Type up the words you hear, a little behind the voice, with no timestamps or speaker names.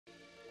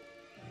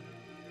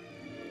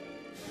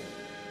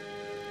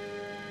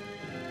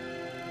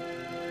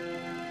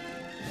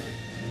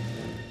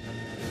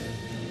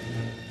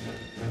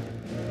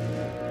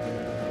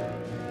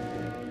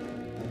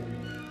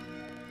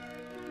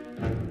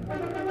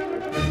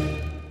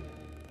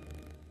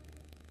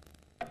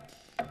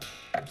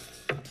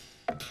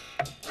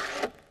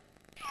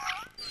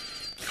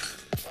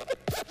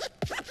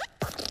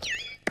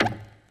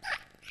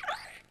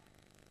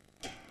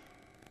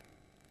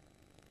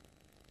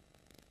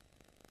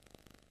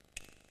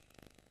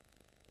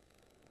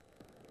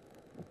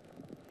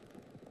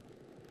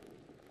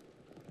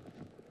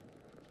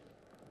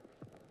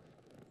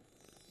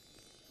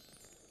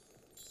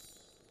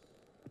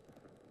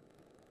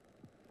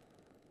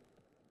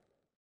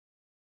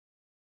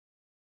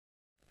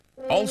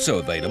Also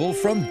available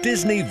from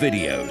Disney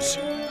Videos.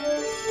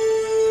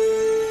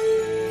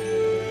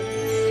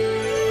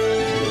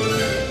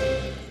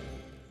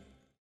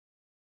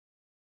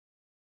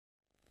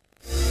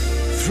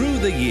 Through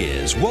the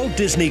years, Walt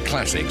Disney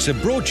Classics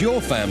have brought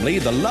your family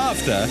the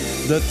laughter,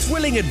 the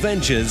thrilling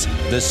adventures,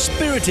 the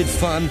spirited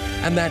fun,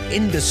 and that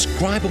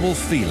indescribable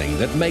feeling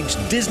that makes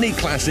Disney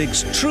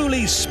Classics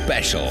truly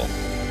special.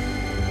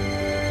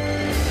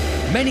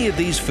 Many of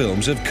these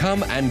films have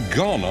come and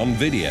gone on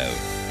video,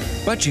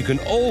 but you can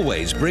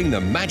always bring the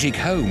magic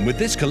home with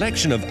this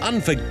collection of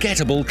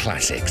unforgettable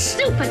classics.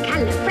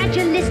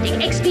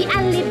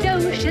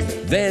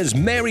 Supercalifragilisticexpialidocious. There's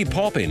Mary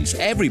Poppins,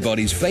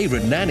 everybody's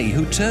favorite nanny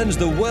who turns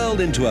the world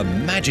into a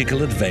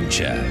magical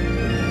adventure.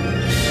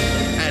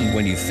 And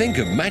when you think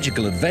of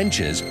magical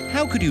adventures,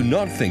 how could you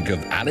not think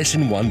of Alice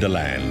in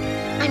Wonderland?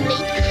 I'm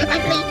late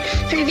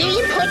for a very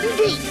important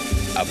date.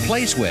 A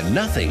place where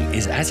nothing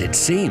is as it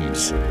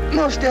seems.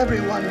 Most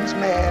everyone's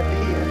mad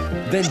here.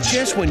 Then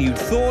just when you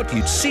thought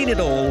you'd seen it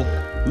all,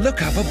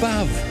 look up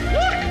above.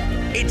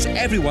 It's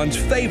everyone's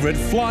favorite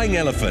flying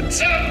elephant.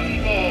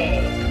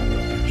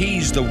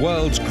 He's the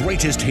world's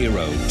greatest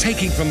hero,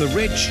 taking from the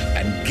rich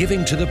and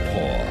giving to the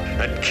poor.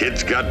 That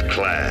kid's got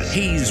class.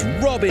 He's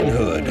Robin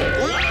Hood.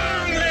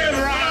 Long live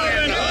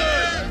Robin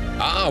Hood!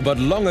 Ah, but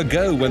long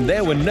ago, when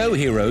there were no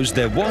heroes,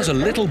 there was a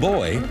little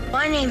boy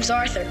My name's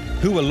Arthur.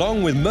 who,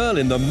 along with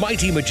Merlin the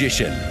mighty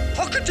magician,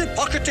 Pockety,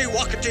 pockety,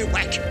 wockety,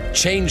 whack.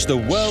 changed the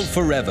world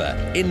forever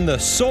in The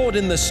Sword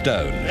in the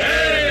Stone.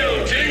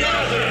 Hail, King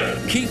Arthur!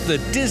 Keep the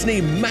Disney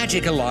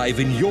magic alive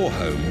in your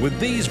home with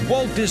these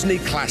Walt Disney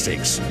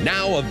Classics,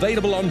 now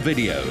available on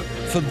video,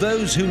 for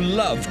those who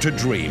love to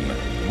dream.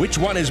 Which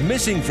one is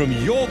missing from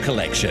your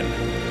collection?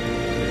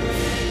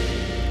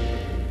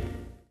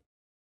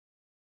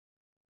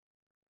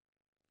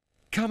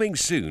 Coming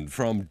soon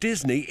from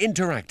Disney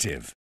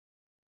Interactive.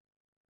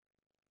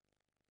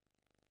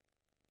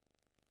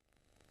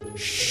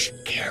 Shh,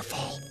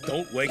 careful.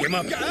 Don't wake him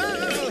up.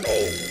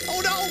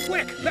 Oh no,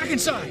 quick, back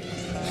inside.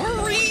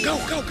 Hurry! Go,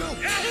 go, go.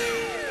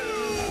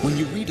 When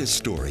you read a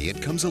story,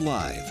 it comes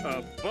alive,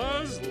 A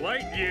Buzz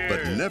Lightyear.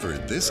 but never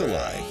this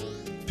alive.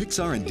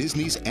 Pixar and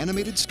Disney's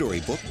animated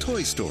storybook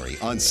Toy Story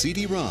on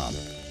CD-ROM.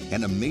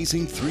 An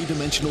amazing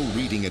three-dimensional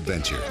reading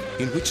adventure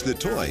in which the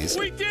toys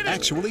We did it!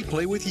 actually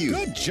play with you.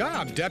 Good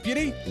job,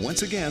 Deputy.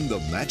 Once again, the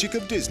magic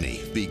of Disney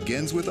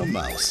begins with a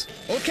mouse.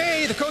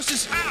 Okay, the coast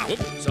is... Ow!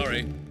 Whoops,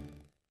 sorry.